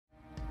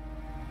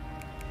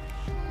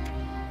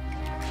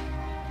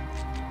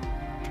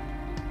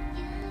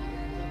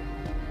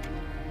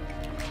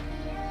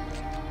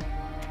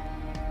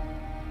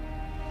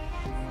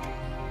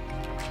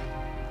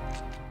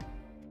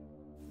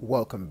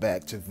welcome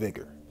back to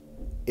Vigor.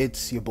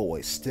 It's your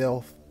boy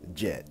Stealth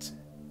Jet,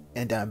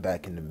 and I'm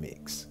back in the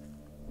mix.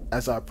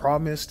 As I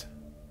promised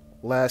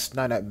last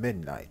night at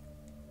midnight,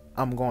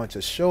 I'm going to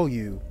show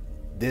you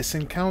this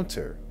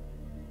encounter,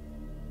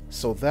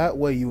 so that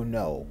way you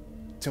know,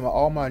 to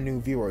all my new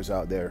viewers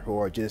out there who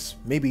are just,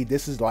 maybe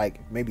this is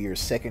like maybe your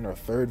second or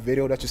third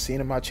video that you're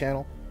seeing in my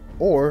channel,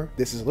 or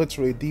this is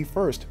literally the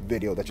first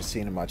video that you're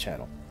seeing in my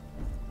channel.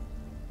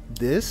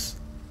 This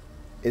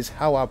is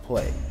how I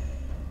play.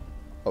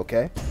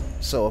 Okay,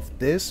 so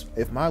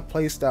if my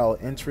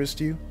playstyle interests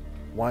you,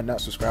 why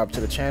not subscribe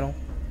to the channel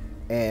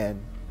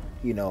and,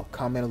 you know,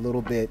 comment a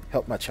little bit,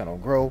 help my channel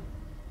grow.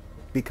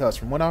 Because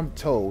from what I'm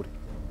told,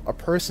 a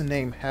person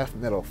named Half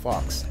Metal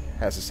Fox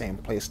has the same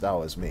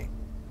playstyle as me,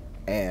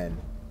 and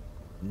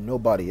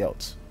nobody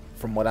else,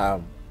 from what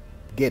I'm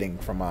getting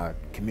from my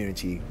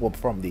community, well,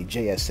 from the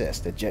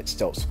JSS, the Jet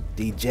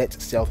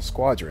Stealth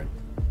Squadron,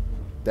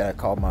 that I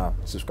call my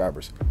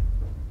subscribers.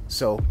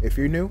 So if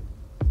you're new,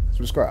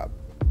 subscribe.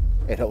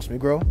 It helps me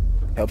grow,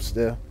 helps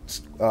the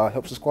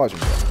squadron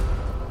grow.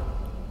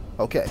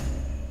 Okay,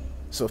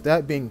 so with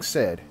that being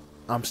said,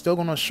 I'm still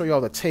gonna show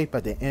y'all the tape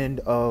at the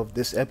end of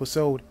this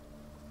episode,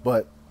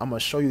 but I'm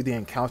gonna show you the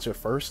encounter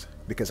first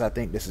because I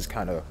think this is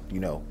kind of, you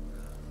know,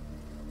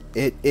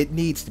 it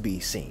needs to be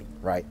seen,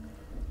 right?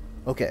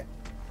 Okay,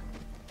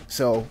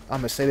 so I'm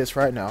gonna say this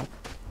right now.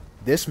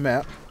 This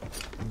map,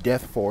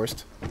 Death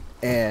Forest,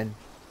 and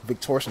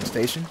Victorian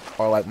Station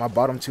are like my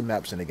bottom two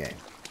maps in the game.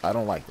 I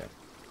don't like them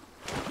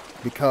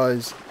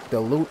because the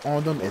loot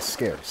on them is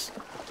scarce,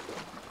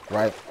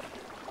 right?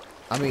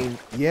 I mean,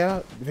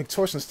 yeah,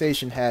 Victorian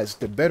Station has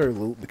the better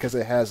loot because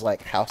it has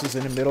like houses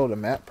in the middle of the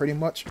map pretty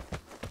much.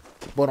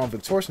 But on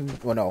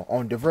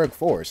on Diverg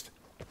Forest,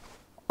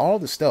 all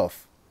the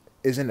stuff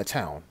is in the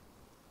town,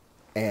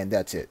 and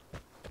that's it.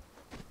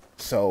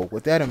 So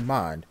with that in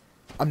mind,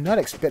 I'm not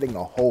expecting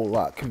a whole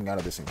lot coming out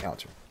of this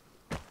encounter,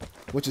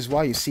 which is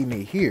why you see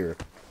me here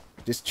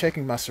just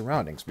checking my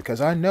surroundings,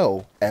 because I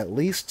know at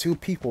least two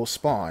people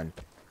spawn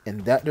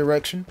in that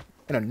direction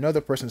and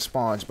another person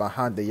spawns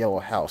behind the yellow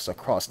house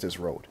across this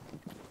road.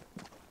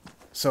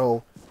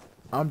 So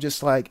I'm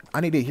just like,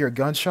 I need to hear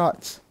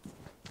gunshots,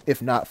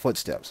 if not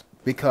footsteps,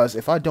 because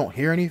if I don't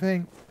hear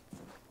anything,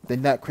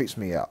 then that creeps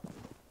me out.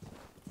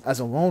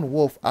 As a lone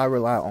wolf, I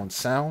rely on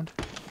sound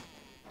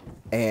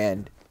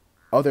and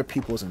other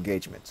people's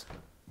engagements.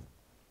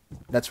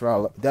 That's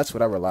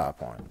what I rely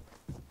upon.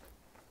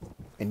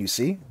 And you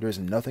see, there's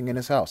nothing in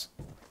this house.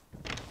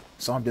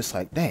 So I'm just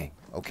like, dang,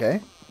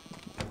 okay.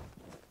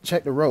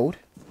 Check the road.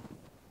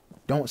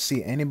 Don't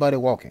see anybody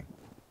walking.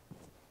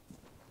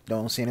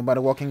 Don't see anybody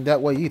walking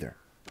that way either.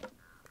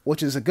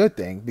 Which is a good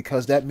thing,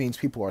 because that means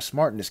people are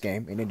smart in this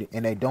game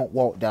and they don't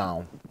walk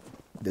down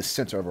the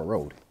center of a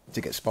road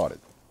to get spotted.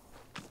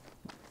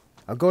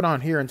 I'll go down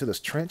here into this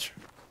trench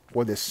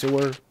where this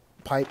sewer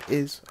pipe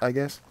is, I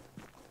guess.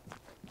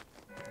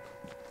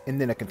 And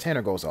then a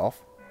container goes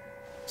off.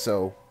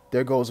 So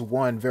there goes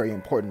one very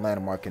important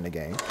landmark in the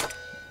game.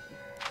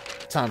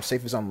 Time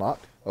safe is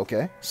unlocked.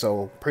 Okay,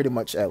 so pretty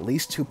much at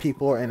least two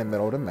people are in the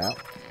middle of the map.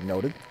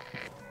 Noted.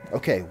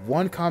 Okay,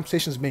 one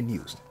conversation's been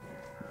used.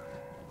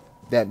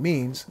 That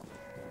means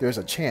there's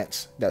a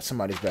chance that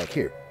somebody's back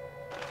here.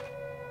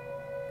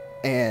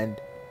 And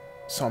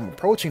so I'm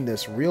approaching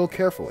this real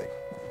carefully,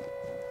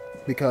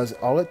 because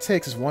all it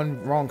takes is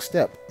one wrong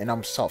step and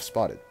I'm soft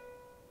spotted.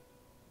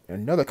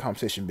 Another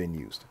conversation been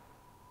used.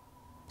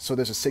 So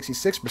there's a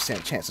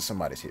 66% chance that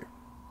somebody's here.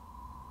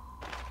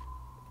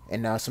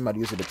 And now somebody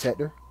used a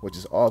detector, which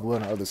is all the way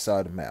on the other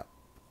side of the map.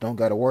 Don't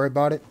gotta worry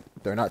about it.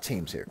 They're not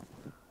teams here.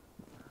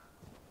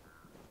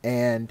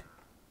 And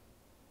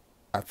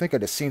I think I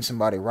just seen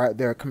somebody right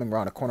there coming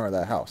around the corner of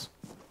that house.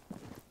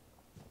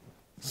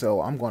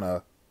 So I'm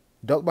gonna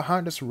duck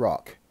behind this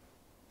rock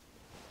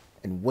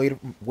and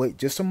wait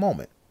just a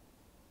moment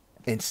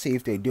and see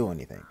if they do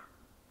anything.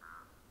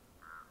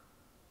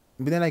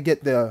 But then I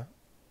get the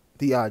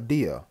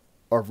idea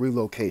of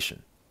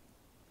relocation.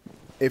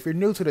 If you're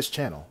new to this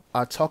channel,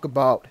 I talk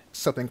about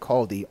something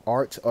called the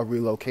art of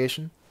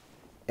relocation,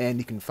 and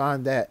you can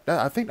find that,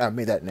 I think I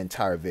made that an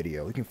entire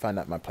video. You can find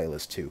that in my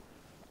playlist too.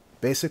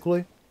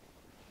 Basically,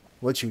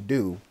 what you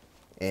do,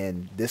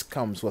 and this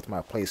comes with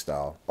my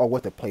playstyle, or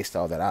with the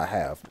playstyle that I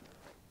have,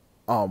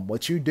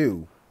 what you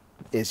do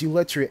is you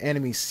let your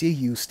enemy see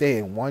you stay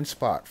in one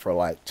spot for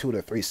like 2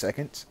 to 3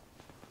 seconds,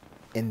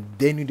 and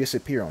then you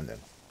disappear on them.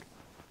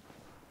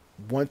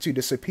 Once you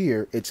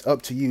disappear, it's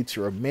up to you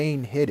to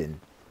remain hidden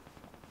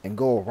and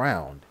go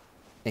around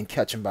and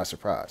catch them by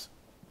surprise.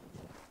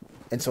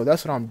 And so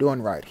that's what I'm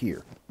doing right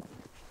here.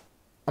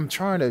 I'm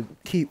trying to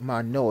keep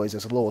my noise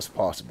as low as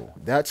possible.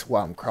 That's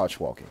why I'm crouch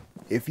walking.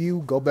 If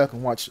you go back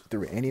and watch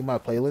through any of my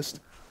playlists,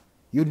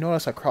 you'll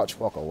notice I crouch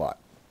walk a lot.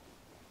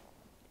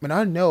 And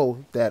I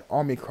know that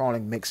army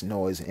crawling makes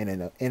noise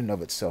in and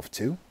of itself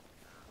too,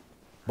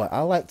 but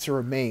I like to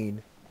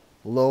remain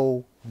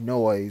low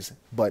noise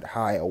but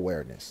high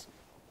awareness.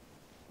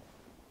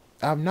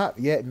 I've not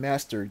yet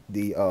mastered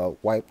the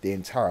wipe the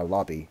entire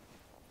lobby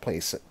play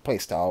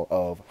style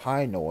of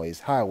high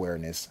noise, high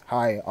awareness,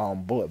 high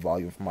bullet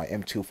volume for my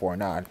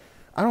M249.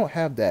 I don't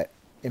have that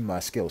in my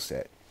skill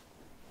set.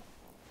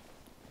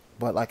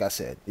 But like I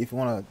said, if you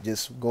want to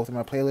just go through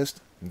my playlist,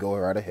 go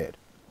right ahead.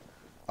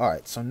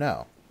 Alright, so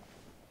now,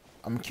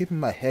 I'm keeping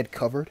my head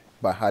covered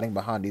by hiding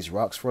behind these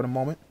rocks for the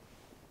moment.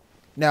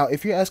 Now,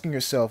 if you're asking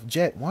yourself,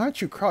 Jet, why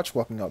aren't you crouch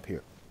walking up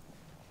here?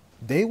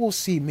 They will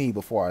see me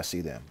before I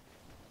see them,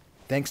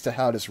 thanks to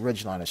how this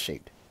ridgeline is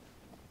shaped.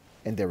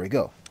 And there we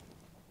go.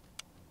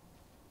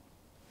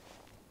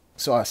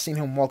 So I seen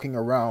him walking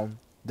around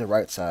the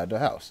right side of the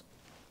house.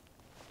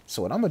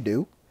 So what I'm going to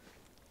do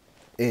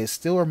is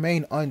still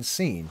remain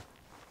unseen,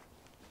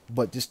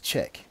 but just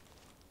check.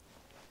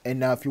 And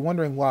now if you're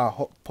wondering why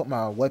I put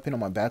my weapon on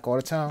my back all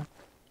the time,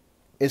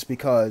 it's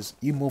because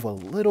you move a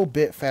little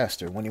bit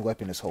faster when your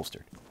weapon is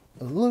holstered.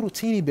 A little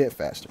teeny bit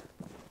faster.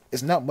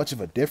 It's not much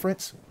of a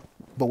difference,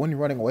 but when you're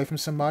running away from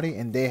somebody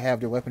and they have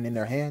their weapon in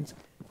their hands,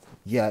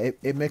 yeah,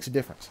 it makes a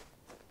difference.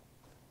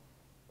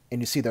 And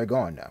you see they're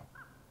gone now.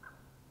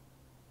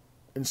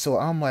 And so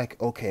I'm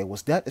like, okay,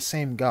 was that the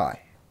same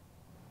guy?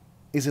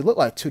 It looked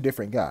like two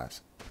different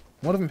guys.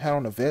 One of them had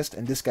on a vest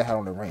and this guy had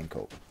on a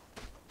raincoat.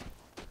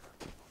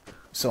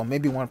 So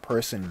maybe one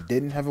person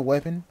didn't have a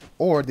weapon,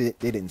 or they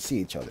didn't see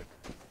each other.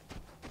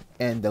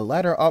 And the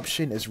latter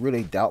option is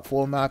really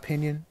doubtful in my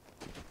opinion,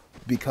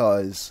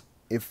 because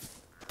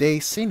if they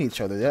seen each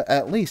other,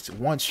 at least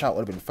one shot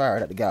would have been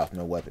fired at the guy with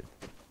no weapon.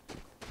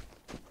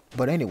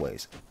 But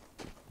anyways,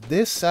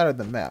 this side of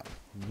the map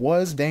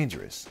was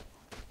dangerous.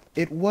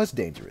 It was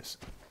dangerous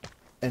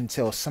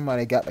until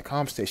somebody got the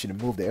comm station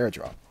to move the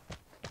airdrop.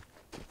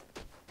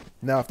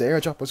 Now, if the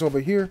airdrop was over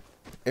here,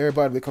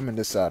 everybody would come in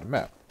this side of the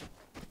map.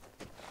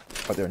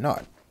 But they're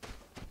not.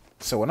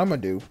 So what I'm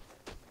going to do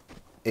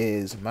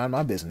is mind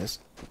my business,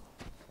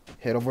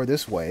 head over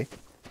this way,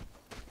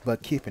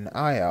 but keep an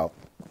eye out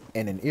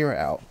and an ear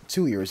out,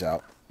 2 ears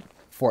out,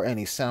 for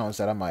any sounds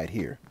that I might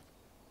hear.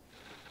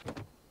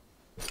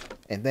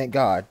 And thank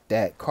God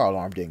that car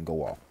alarm didn't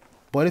go off.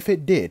 But if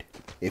it did,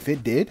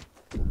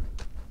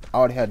 I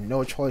would have had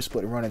no choice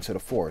but to run into the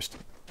forest.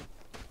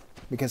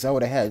 Because I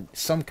would have had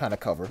some kind of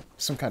cover,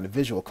 some kind of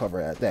visual cover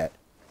at that.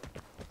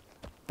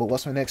 But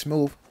what's my next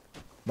move?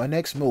 My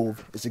next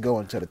move is to go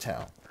into the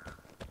town.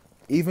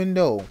 Even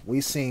though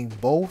we've seen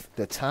both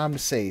the timed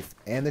safe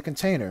and the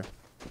container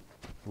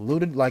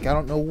looted like I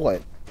don't know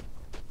what,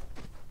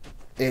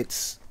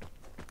 it's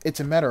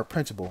a matter of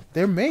principle.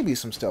 There may be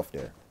some stuff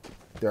there.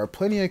 There are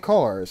plenty of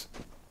cars,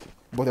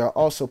 but there are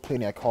also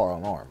plenty of car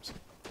alarms.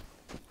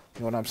 You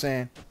know what I'm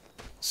saying?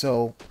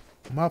 So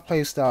my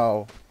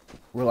playstyle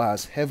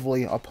relies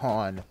heavily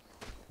upon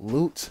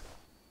loot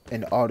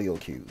and audio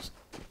cues.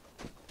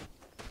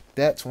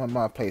 That's what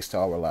my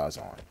playstyle relies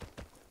on.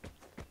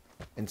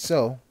 And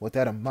so, with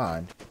that in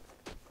mind,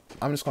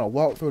 I'm just going to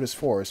walk through this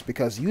forest,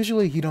 because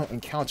usually you don't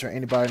encounter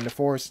anybody in the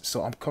forest,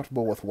 so I'm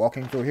comfortable with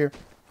walking through here.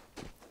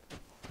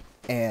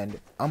 And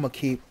I'm going to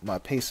keep my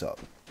pace up.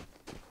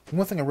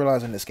 One thing I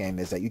realize in this game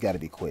is that you got to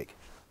be quick.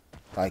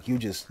 Like, you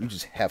just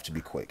have to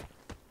be quick.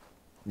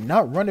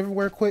 Not run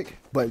everywhere quick,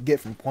 but get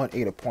from point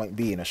A to point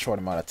B in a short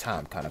amount of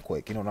time kind of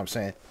quick. You know what I'm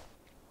saying?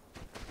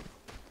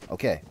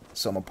 Okay,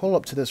 so I'm going to pull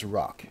up to this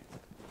rock.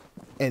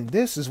 And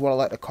this is what I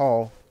like to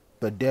call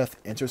the death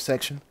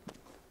intersection.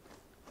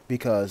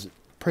 Because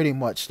pretty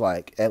much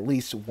like at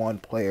least one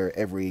player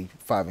every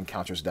 5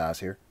 encounters dies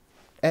here.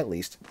 At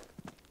least.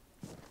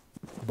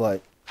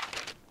 But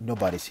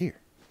nobody's here.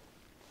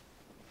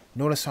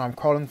 Notice how I'm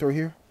crawling through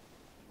here?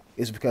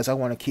 It's because I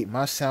want to keep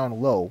my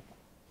sound low,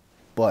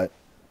 but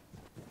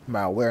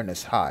my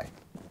awareness high.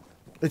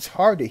 It's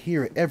hard to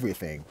hear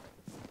everything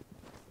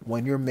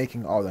when you're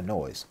making all the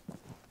noise,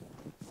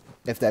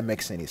 if that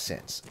makes any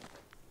sense.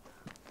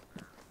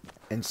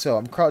 And so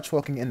I'm crouch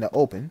walking in the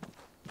open,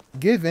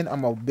 given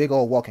I'm a big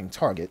old walking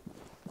target,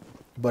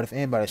 but if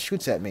anybody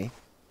shoots at me,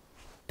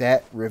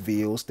 that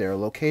reveals their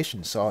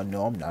location, so I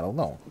know I'm not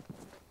alone.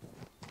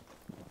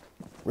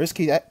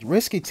 Risky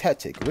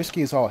tactic,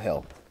 risky as all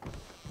hell,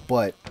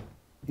 but,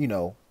 you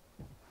know,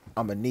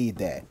 I'm gonna need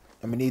that.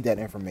 I'm gonna need that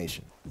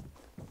information.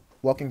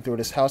 Walking through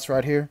this house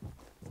right here,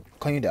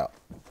 cleaned out.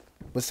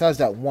 Besides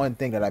that one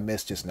thing that I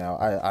missed just now,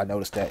 I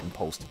noticed that in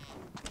post.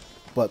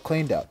 But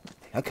cleaned out.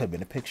 That could have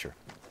been a picture.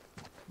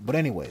 But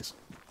anyways,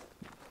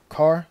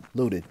 car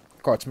looted.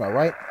 Car to my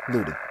right,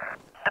 looted.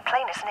 The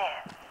plane is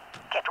near.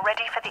 Get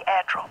ready for the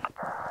airdrop.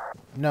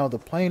 Now the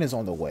plane is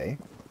on the way.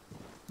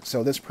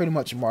 So this pretty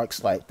much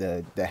marks like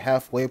the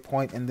halfway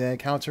point in the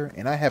encounter,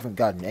 and I haven't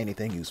gotten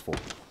anything useful.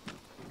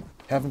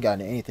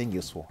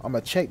 I'm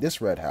gonna check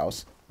this red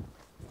house.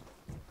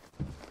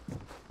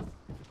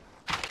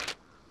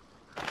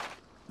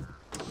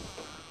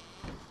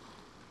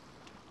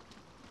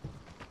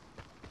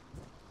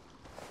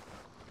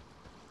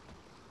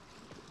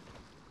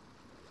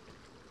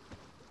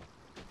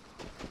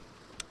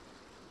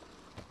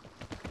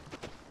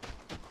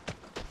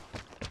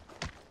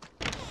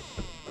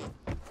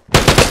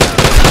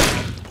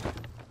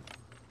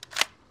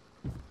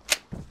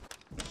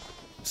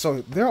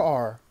 So there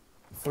are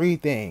three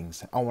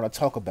things I want to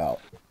talk about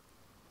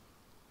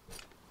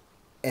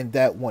in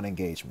that one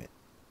engagement.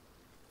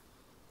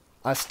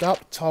 I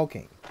stopped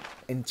talking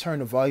and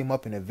turned the volume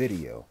up in the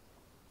video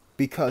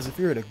because if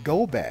you were to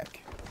go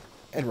back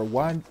and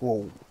rewind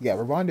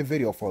the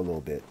video for a little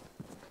bit,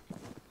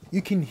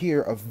 you can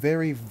hear a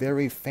very,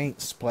 very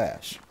faint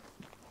splash.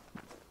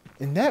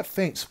 And that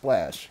faint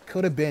splash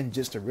could have been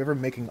just a river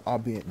making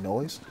ambient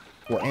noise,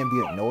 but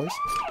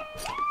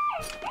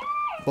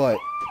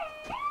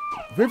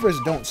rivers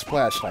don't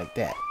splash like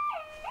that.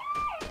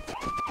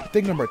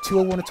 Thing number two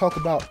I want to talk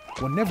about,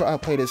 whenever I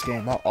play this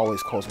game, I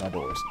always close my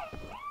doors.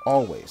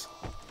 Always.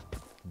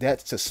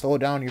 That's to slow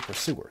down your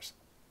pursuers.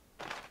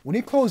 When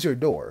you close your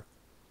door,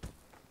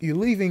 you're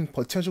leaving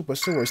potential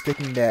pursuers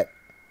thinking that,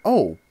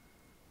 oh,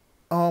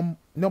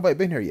 nobody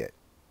been here yet,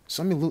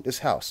 so let me loot this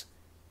house.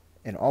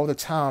 And all the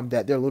time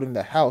that they're looting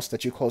the house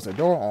that you close the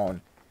door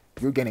on,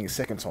 you're getting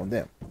seconds on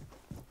them.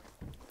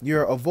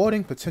 You're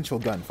avoiding potential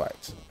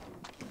gunfights.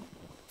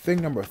 Thing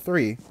number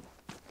three,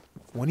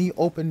 when he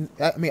opened,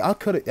 I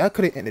could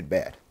have ended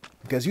bad.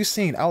 Because you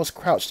seen, I was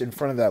crouched in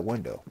front of that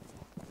window.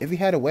 If he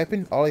had a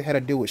weapon, all he had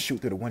to do was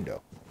shoot through the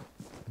window.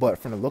 But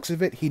from the looks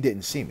of it, he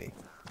didn't see me.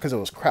 Because I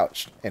was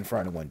crouched in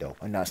front of the window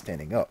and not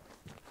standing up.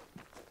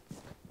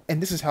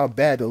 And this is how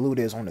bad the loot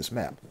is on this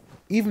map.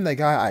 Even the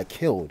guy I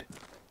killed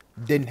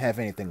didn't have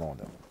anything on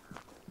them.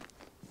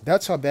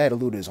 That's how bad the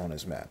loot is on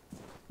this map.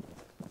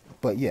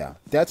 But yeah,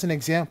 that's an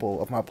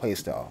example of my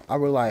playstyle. I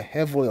rely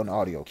heavily on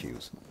audio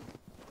cues.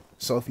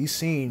 So if you've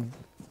seen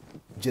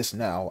just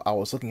now, I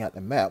was looking at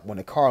the map when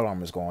the car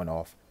alarm was going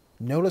off.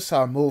 Notice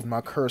how I moved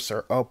my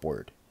cursor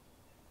upward.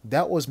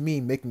 That was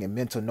me making a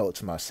mental note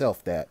to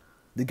myself that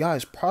the guy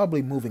is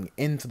probably moving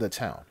into the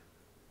town.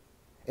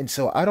 And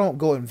so I don't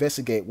go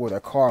investigate where the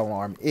car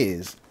alarm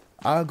is.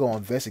 I go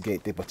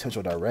investigate the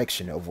potential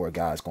direction of where a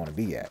guy's going to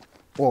be at.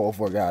 Or of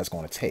where a guy's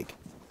going to take.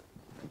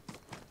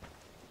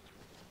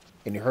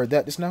 And you heard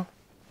that just now?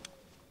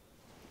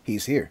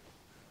 He's here.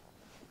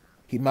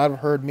 He might have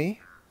heard me,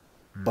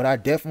 but I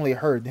definitely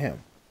heard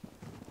him.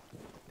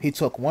 He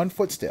took one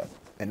footstep,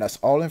 and that's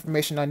all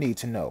information I need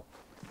to know.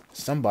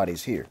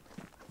 Somebody's here.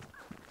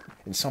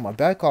 And so I'm going to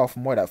back off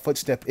from where that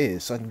footstep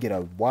is so I can get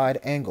a wide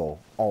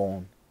angle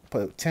on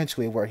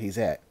potentially where he's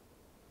at.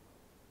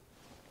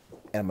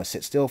 And I'm going to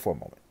sit still for a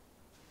moment.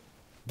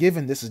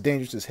 Given this is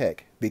dangerous as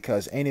heck,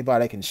 because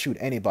anybody can shoot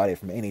anybody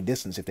from any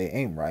distance if they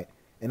aim right,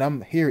 and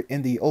I'm here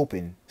in the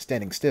open,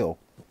 standing still.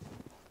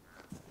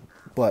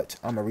 But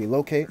I'm going to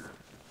relocate,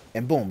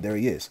 and boom, there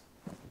he is.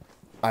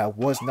 I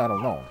was not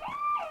alone.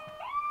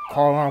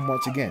 Car alarm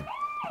once again.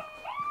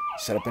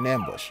 Set up an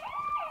ambush.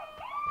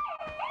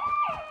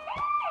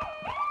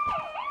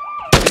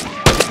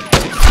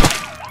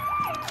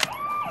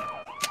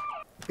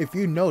 If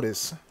you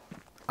notice,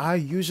 I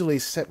usually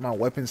set my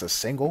weapons a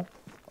single,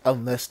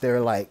 unless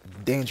they're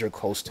like danger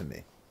close to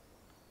me.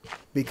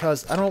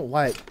 Because I don't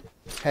like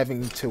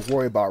having to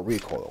worry about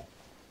recoil.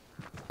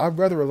 I'd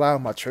rather rely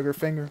on my trigger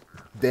finger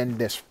than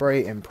to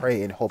spray and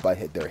pray and hope I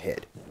hit their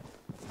head.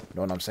 You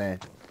know what I'm saying?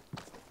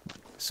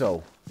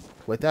 So,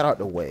 with that out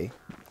the way,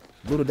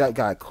 looted that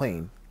guy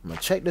clean. I'm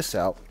gonna check this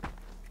out.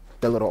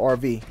 That little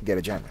RV, get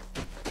a jammer.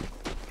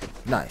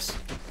 Nice.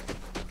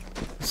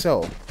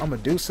 So, I'm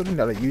gonna do something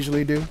that I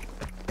usually do.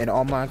 In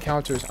all my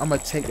encounters, I'm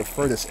gonna take the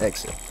furthest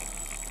exit.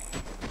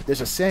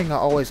 There's a saying I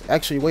always...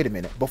 Actually, wait a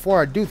minute.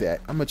 Before I do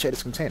that, I'm gonna check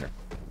this container.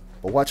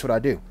 But watch what I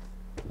do.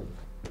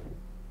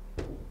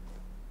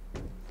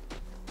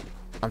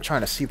 I'm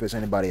trying to see if there's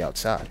anybody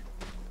outside.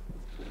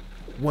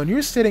 When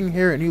you're sitting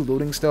here and you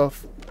looting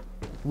stuff,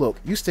 look,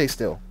 you stay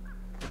still.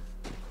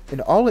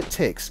 And all it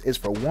takes is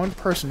for one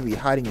person to be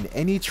hiding in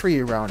any tree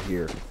around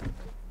here,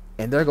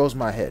 and there goes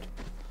my head.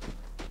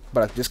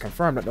 But I just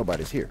confirmed that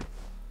nobody's here.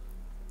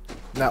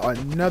 Now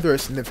another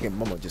significant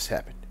moment just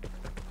happened.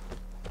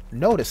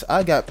 Notice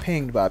I got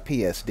pinged by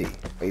PSD,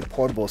 a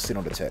portable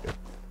signal detector.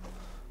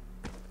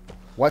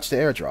 Watch the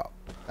airdrop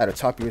at the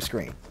top of your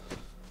screen.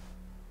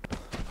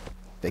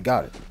 They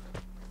got it.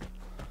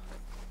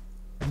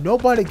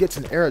 Nobody gets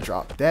an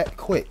airdrop that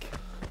quick.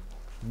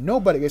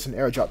 Nobody gets an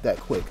airdrop that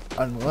quick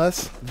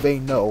unless they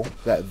know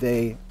that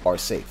they are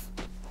safe.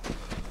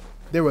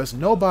 There was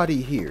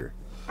nobody here.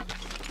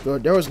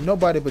 There was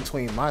nobody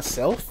between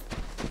myself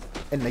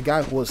and the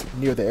guy who was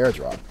near the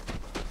airdrop.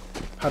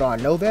 How do I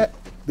know that?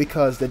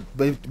 Because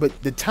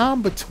the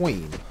time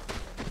between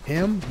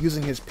him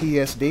using his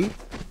PSD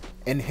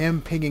and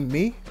him pinging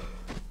me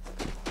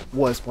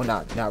was, well,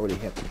 not really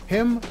him.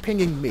 Him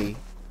pinging me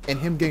and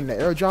him getting the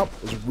airdrop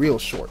was real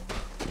short.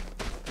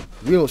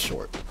 Real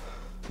short.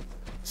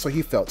 So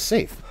he felt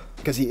safe.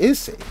 Because he is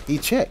safe. He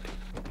checked.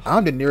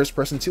 I'm the nearest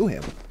person to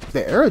him.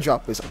 The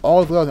airdrop is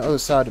all the way on the other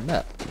side of the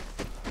map.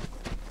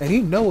 And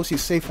he knows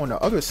he's safe on the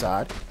other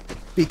side,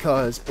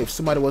 because if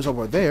somebody was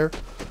over there,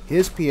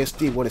 his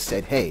PSD would have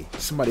said, hey,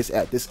 somebody's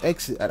at this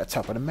exit at the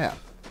top of the map.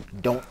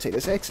 Don't take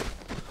this exit.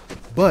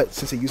 But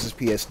since he uses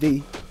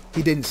PSD,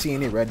 he didn't see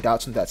any red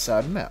dots on that side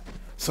of the map.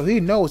 So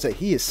he knows that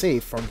he is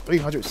safe from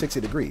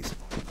 360 degrees.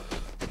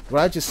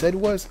 What I just said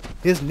was,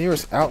 his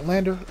nearest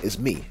outlander is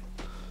me.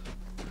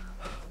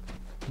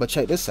 But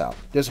check this out.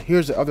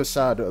 Here's the other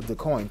side of the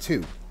coin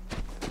too.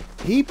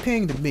 He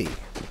pinged me,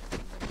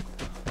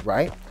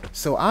 right?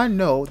 So I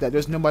know that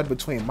there's nobody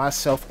between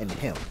myself and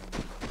him.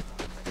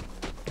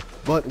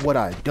 But what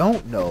I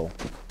don't know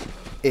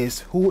is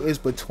who is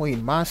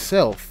between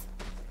myself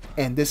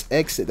and this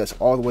exit that's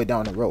all the way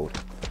down the road.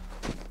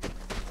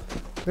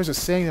 There's a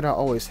saying that I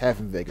always have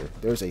in Vigor.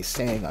 There's a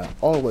saying I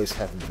always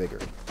have in Vigor.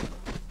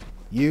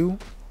 You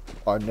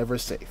are never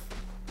safe.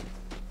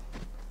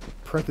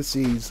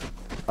 Parentheses,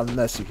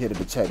 unless you hit a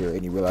detector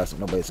and you realize that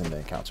nobody's in the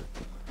encounter.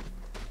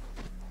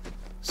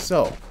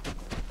 So,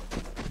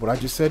 what I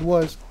just said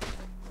was,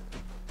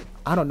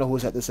 I don't know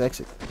who's at this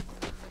exit.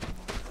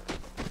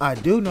 I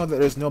do know that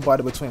there's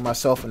nobody between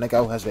myself and the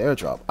guy who has the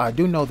airdrop. I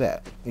do know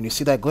that. And you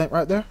see that glint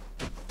right there?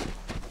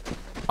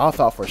 I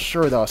thought for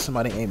sure there was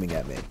somebody aiming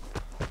at me.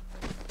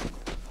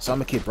 So I'm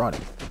gonna keep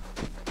running.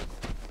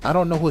 I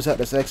don't know who's at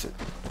this exit.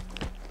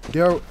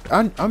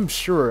 I'm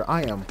sure,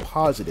 I am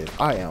positive,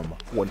 I am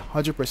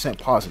 100%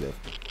 positive.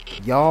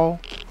 Y'all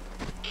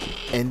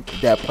and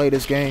that play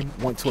this game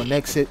went to an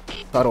exit,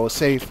 thought it was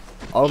safe.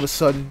 All of a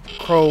sudden,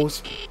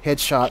 crows,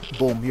 headshot,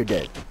 boom, you're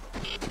dead.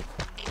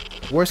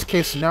 Worst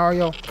case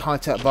scenario,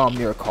 contact bomb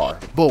near a car.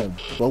 Boom,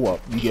 blow up,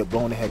 you get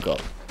blown the heck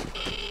up.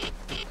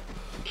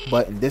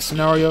 But in this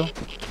scenario,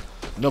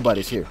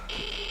 nobody's here.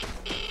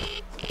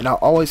 And I'll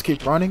always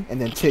keep running and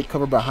then take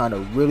cover behind a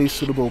really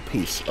suitable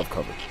piece of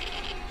cover.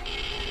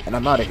 And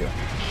I'm out of here.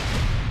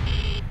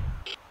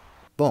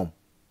 Boom.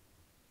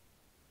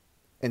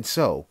 And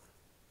so,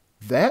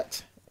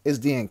 that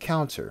is the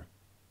encounter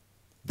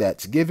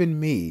that's given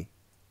me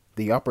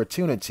the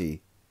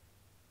opportunity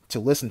to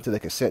listen to the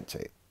cassette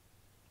tape.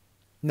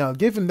 Now,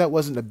 given that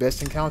wasn't the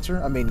best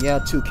encounter, I mean, yeah,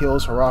 2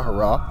 kills, hurrah,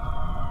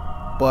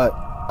 hurrah. But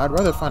I'd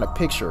rather find a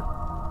picture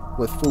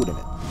with food in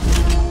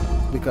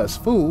it. Because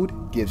food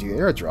gives you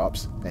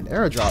airdrops, and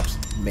airdrops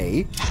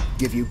may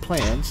give you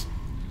plans,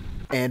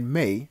 and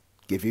may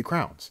give you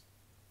crowns.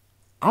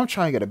 I'm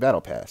trying to get a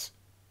battle pass.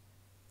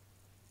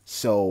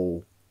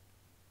 So,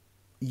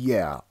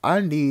 yeah, I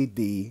need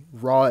the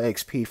raw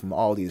XP from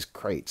all these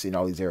crates and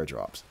all these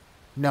airdrops.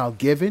 Now,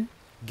 given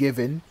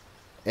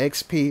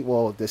XP,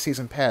 well, the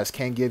season pass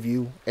can give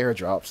you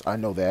airdrops. I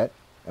know that,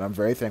 and I'm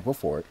very thankful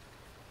for it.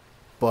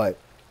 But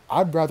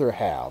I'd rather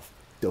have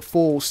the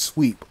full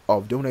sweep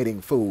of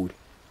donating food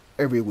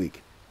every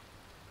week.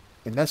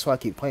 And that's why I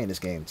keep playing this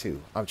game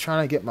too. I'm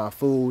trying to get my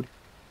food,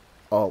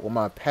 with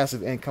my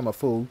passive income of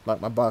food,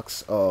 like my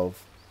box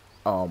of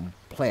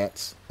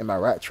plants and my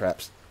rat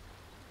traps,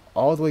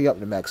 all the way up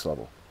to max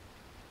level.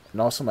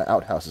 And also my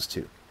outhouses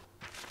too.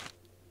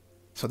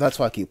 So that's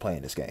why I keep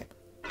playing this game.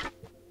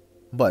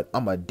 But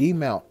I'm going to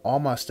demount all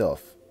my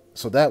stuff.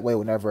 So that way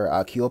whenever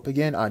I queue up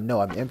again, I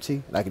know I'm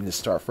empty and I can just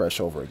start fresh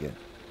over again.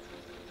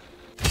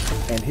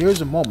 And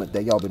here's a moment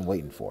that y'all been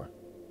waiting for.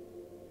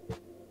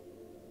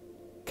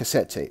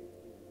 Cassette tape.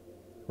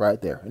 Right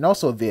there. And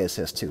also a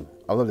VSS too.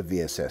 I love the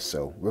VSS,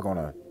 so we're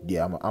gonna,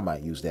 yeah, I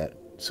might use that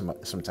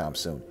sometime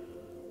soon.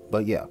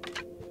 But yeah,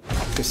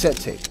 cassette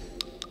tape.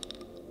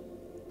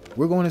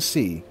 We're going to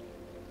see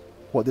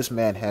what this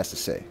man has to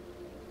say.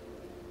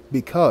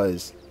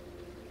 Because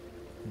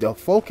the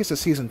focus of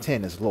Season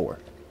 10 is lore.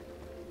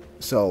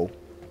 So,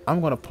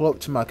 I'm going to pull up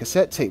to my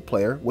cassette tape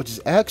player, which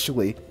is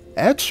actually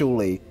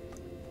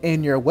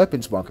in your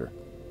weapons bunker.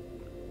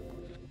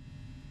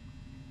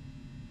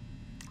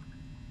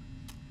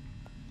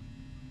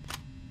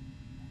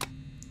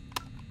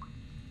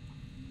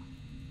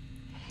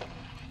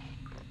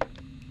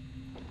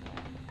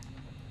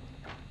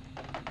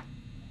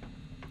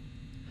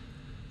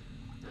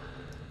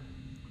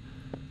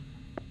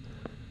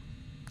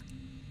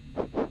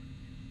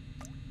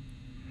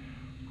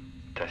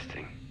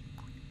 Testing.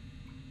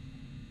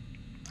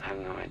 I have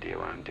no idea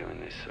why I'm doing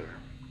this or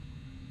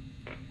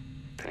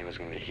if anyone's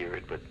going to hear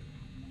it, but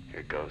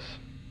here it goes.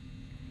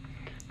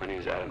 My name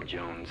is Adam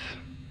Jones,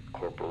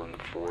 Corporal in the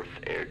 4th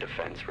Air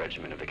Defense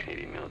Regiment of the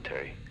Canadian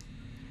Military.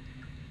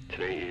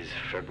 Today is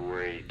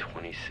February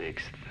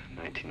 26th,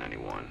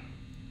 1991.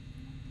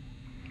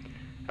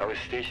 I was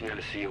stationed at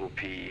a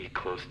COP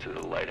close to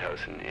the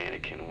lighthouse in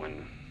Anakin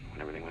when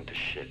everything went to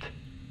shit.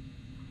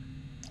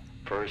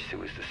 First it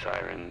was the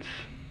sirens.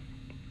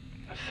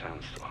 That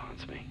sound still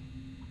haunts me.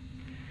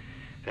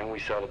 Then we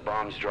saw the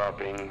bombs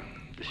dropping,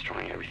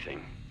 destroying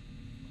everything.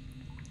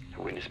 I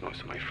witnessed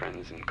most of my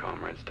friends and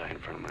comrades die in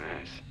front of my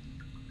eyes.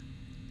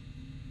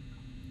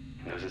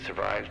 And those that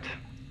survived,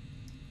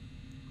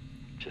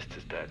 just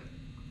as dead.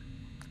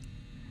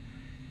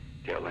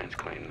 The Outlands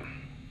claimed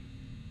them.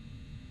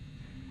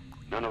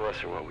 None of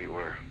us are what we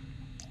were.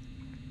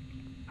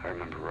 I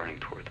remember running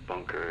toward the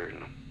bunker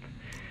and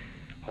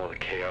all the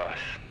chaos,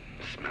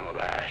 the smell of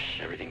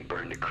ash, everything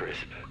burned to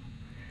crisp.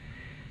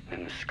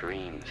 And the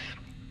screams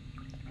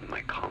of my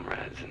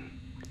comrades and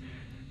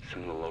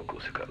some of the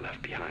locals who got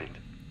left behind.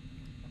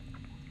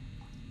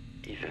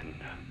 Even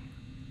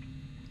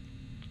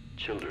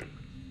children.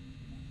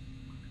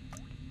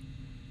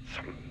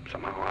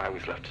 Somehow I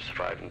was left to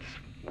survive in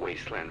this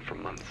wasteland for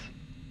months.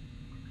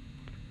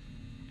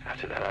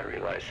 After that I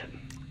realized that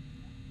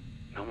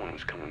No one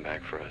was coming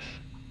back for us.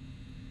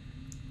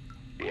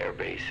 The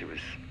airbase, it was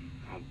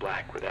all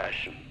black with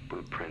ash and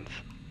blueprints.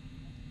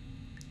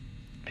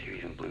 A few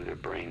even blew their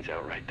brains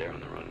out right there on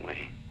the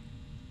runway.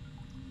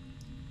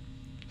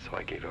 So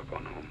I gave up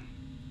on home.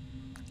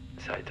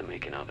 Decided to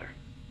make another.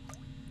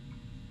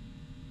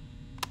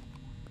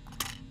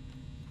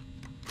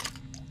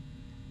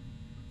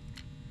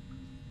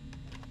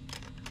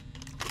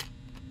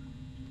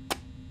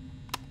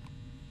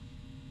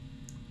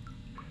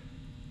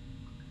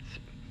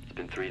 It's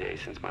been 3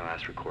 days since my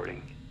last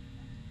recording.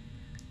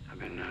 I've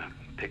been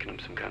picking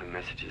up some kind of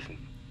messages and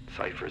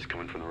ciphers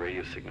coming from the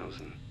radio signals,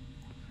 and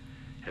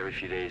every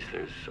few days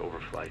there's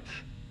overflights,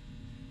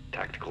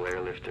 tactical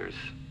airlifters,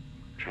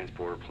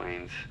 transporter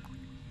planes,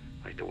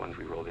 like the ones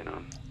we rolled in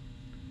on.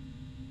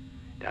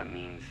 That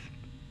means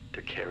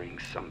they're carrying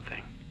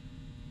something.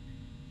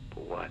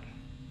 But what?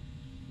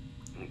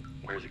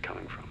 Where's it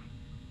coming from?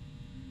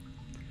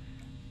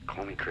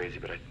 Call me crazy,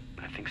 but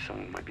I think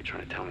someone might be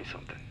trying to tell me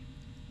something.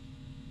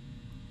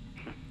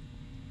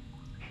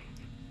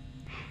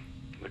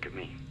 Look at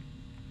me,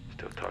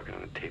 still talking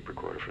on a tape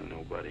recorder for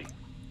nobody.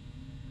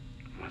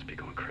 Must be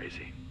going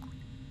crazy.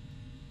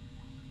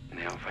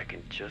 Now, if I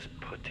can just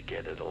put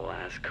together the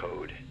last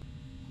code,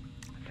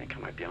 I think I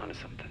might be onto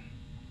something.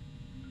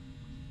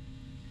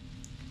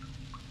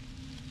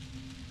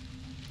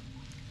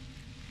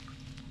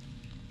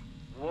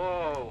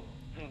 Whoa,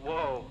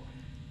 whoa.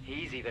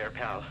 Easy there,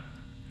 pal.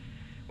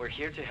 We're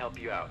here to help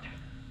you out.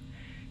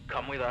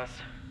 Come with us.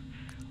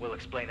 We'll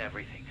explain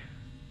everything.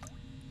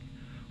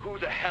 Who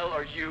the hell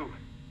are you?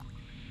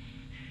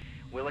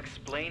 We'll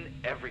explain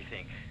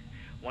everything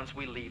once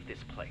we leave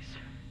this place.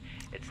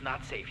 It's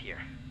not safe here.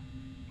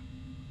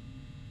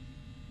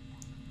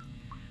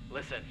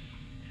 Listen,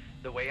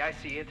 the way I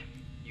see it,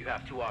 you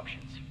have two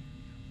options.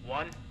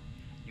 One,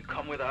 you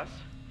come with us,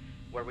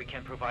 where we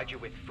can provide you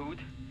with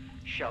food,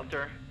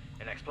 shelter,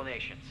 and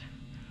explanations.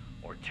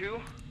 Or two,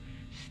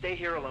 stay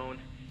here alone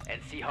and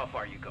see how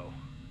far you go.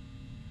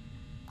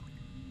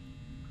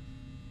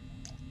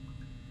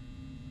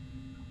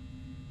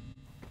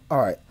 All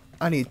right,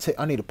 I need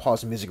to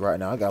pause the music right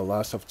now. I got a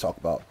lot of stuff to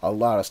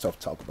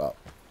talk about.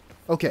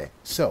 Okay,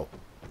 so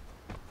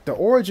the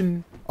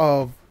origin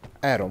of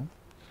Adam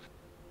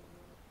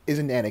is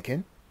in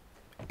Anakin.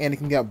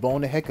 Anakin got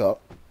blown the heck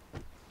up,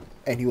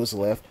 and he was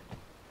left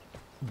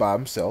by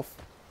himself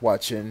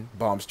watching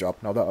bombs drop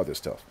and all that other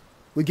stuff.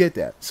 We get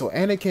that. So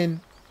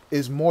Anakin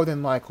is more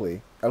than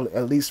likely,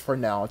 at least for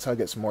now, until I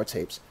get some more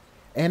tapes,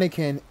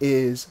 Anakin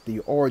is the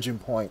origin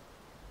point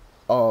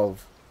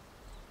of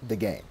the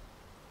game.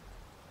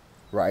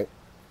 Right?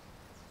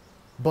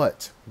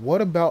 But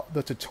what about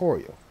the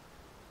tutorial?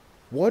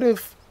 What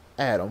if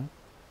Adam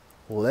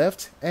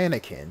left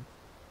Anakin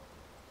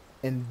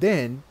and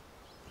then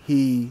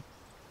he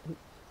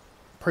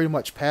pretty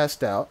much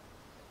passed out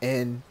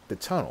in the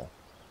tunnel?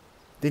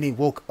 Then he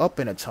woke up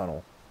in a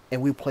tunnel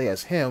and we play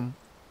as him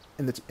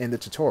in the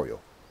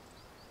tutorial.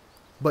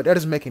 But that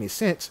doesn't make any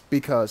sense,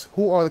 because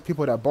who are the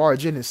people that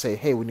barge in and say,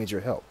 hey, we need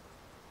your help?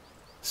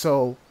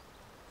 So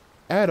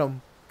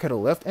Adam could have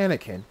left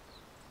Anakin,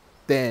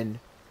 then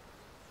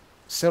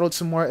settled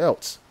somewhere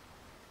else,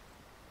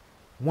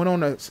 went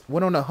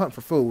on a hunt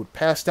for food,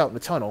 passed out in the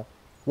tunnel,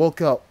 woke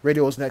up,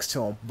 radio was next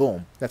to him,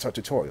 boom, that's our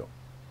tutorial.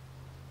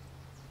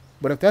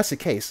 But if that's the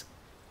case,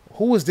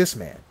 who is this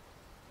man?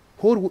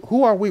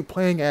 Who are we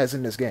playing as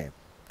in this game?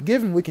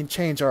 Given we can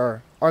change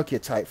our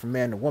archetype from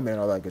man to woman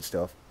and all that good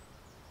stuff,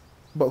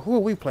 but who are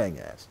we playing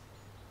as?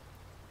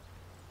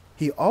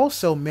 He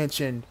also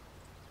mentioned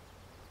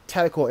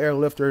tactical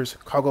airlifters,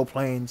 cargo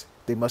planes,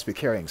 they must be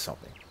carrying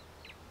something.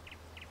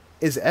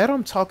 Is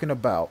Adam talking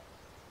about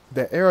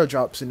the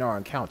airdrops in our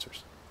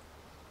encounters?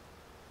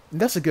 And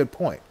that's a good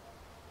point,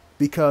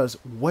 because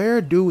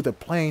where do the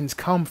planes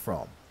come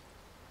from?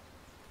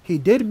 He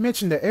did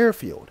mention the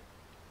airfield.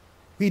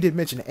 He did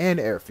mention an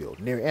airfield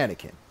near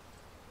Anakin.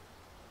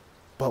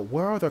 But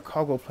where are the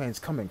cargo planes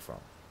coming from?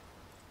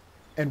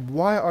 And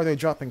why are they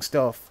dropping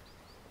stuff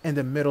in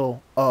the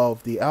middle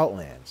of the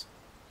Outlands?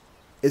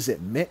 Is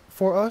it meant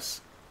for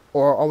us?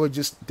 Or are we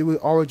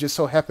just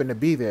so happen to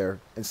be there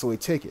and so we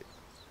take it?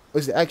 Or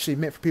is it actually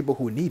meant for people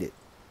who need it?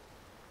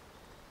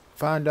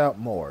 Find out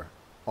more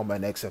on my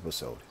next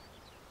episode.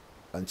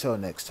 Until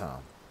next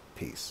time,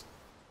 peace.